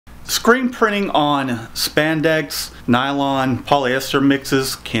Screen printing on spandex, nylon, polyester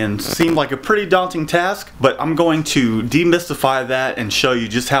mixes can seem like a pretty daunting task, but I'm going to demystify that and show you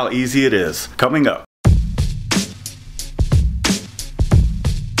just how easy it is. Coming up.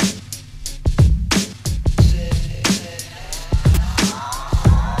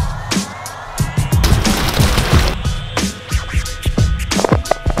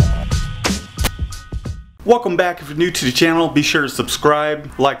 Welcome back. If you're new to the channel, be sure to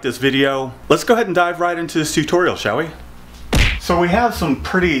subscribe, like this video. Let's go ahead and dive right into this tutorial, shall we? So we have some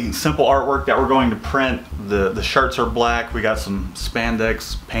pretty simple artwork that we're going to print. The shirts are black. We got some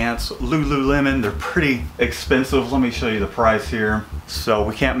spandex pants, Lululemon. They're pretty expensive. Let me show you the price here. So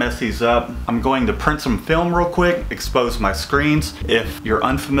we can't mess these up. I'm going to print some film real quick, expose my screens. If you're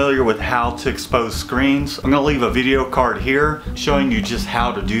unfamiliar with how to expose screens, I'm gonna leave a video card here showing you just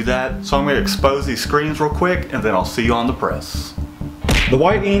how to do that. So I'm gonna expose these screens real quick and then I'll see you on the press. The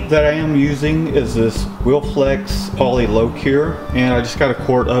white ink that I am using is this Wilflex Poly Low Cure, and I just got a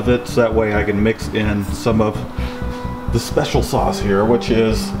quart of it so that way I can mix in some of the special sauce here, which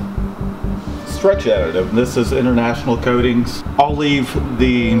is stretch additive. This is international coatings. I'll leave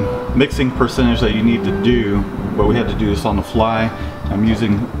the mixing percentage that you need to do, but we had to do this on the fly. I'm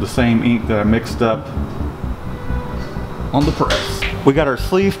using the same ink that I mixed up on the press. We got our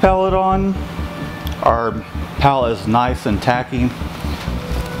sleeve palette on. Our palette is nice and tacky.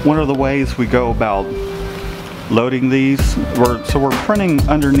 One of the ways we go about loading these, we're printing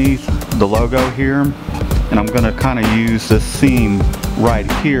underneath the logo here, and I'm going to kind of use this seam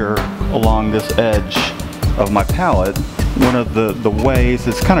right here along this edge of my palette. One of the ways,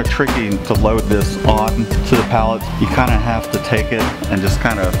 it's kind of tricky to load this on to the palette. You kind of have to take it and just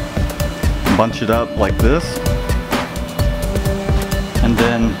kind of bunch it up like this, and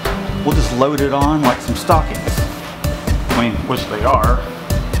then we'll just load it on like some stockings. I mean, which they are.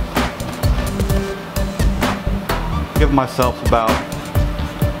 Give myself about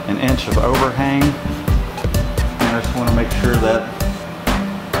an inch of overhang, and I just want to make sure that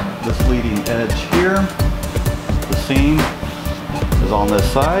this leading edge here, the seam, is on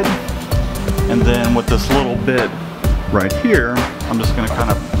this side, and then with this little bit right here, I'm just going to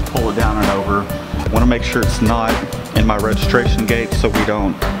kind of pull it down and over. I want to make sure it's not in my registration gate so we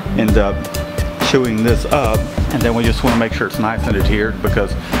don't end up chewing this up, and then we just want to make sure it's nice and adhered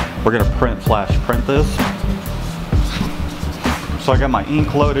because we're going to flash print this. So I got my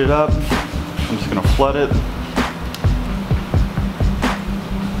ink loaded up. I'm just gonna flood it.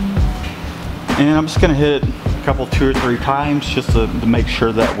 And I'm just gonna hit a couple, 2 or 3 times just to make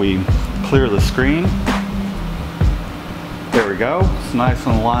sure that we clear the screen. There we go. It's nice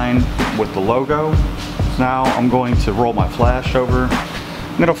and aligned with the logo. So now I'm going to roll my flash over.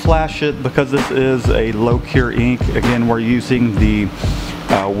 I'm gonna flash it because this is a low cure ink. Again, we're using the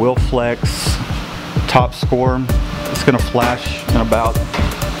Wilflex Top Score. It's going to flash in about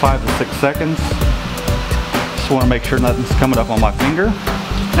 5 to 6 seconds. Just want to make sure nothing's coming up on my finger.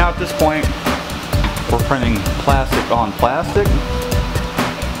 Now at this point, we're printing plastic on plastic.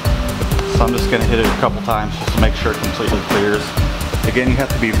 So I'm just going to hit it a couple times just to make sure it completely clears. Again, you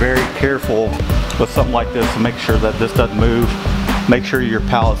have to be very careful with something like this to make sure that this doesn't move. Make sure your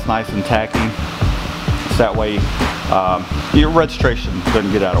palette's nice and tacky. So that way your registration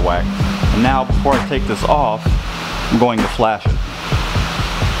doesn't get out of whack. And now before I take this off, I'm going to flash it.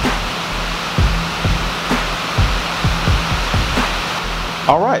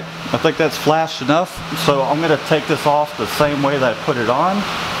 Alright, I think that's flashed enough. So I'm going to take this off the same way that I put it on.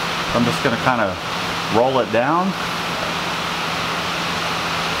 I'm just going to kind of roll it down,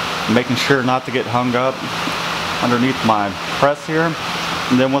 making sure not to get hung up underneath my press here.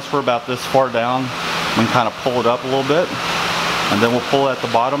 And then once we're about this far down, we can kind of pull it up a little bit. And then we'll pull it at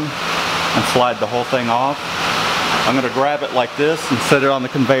the bottom and slide the whole thing off. I'm going to grab it like this and set it on the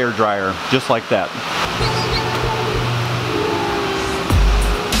conveyor dryer, just like that.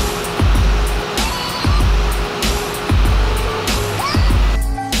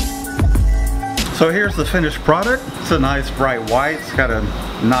 So here's the finished product. It's a nice bright white. It's got a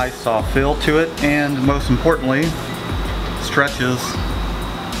nice soft feel to it, and most importantly, stretches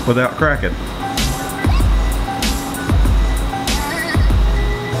without cracking.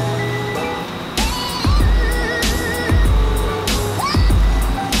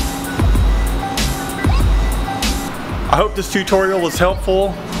 I hope this tutorial was helpful.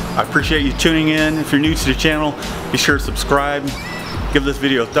 I appreciate you tuning in. If you're new to the channel, be sure to subscribe. Give this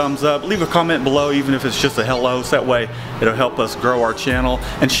video a thumbs up. Leave a comment below, even if it's just a hello, so that way it'll help us grow our channel.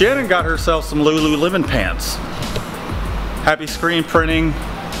 And Shannon got herself some Lululemon pants. Happy screen printing,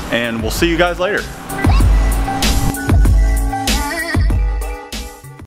 and we'll see you guys later.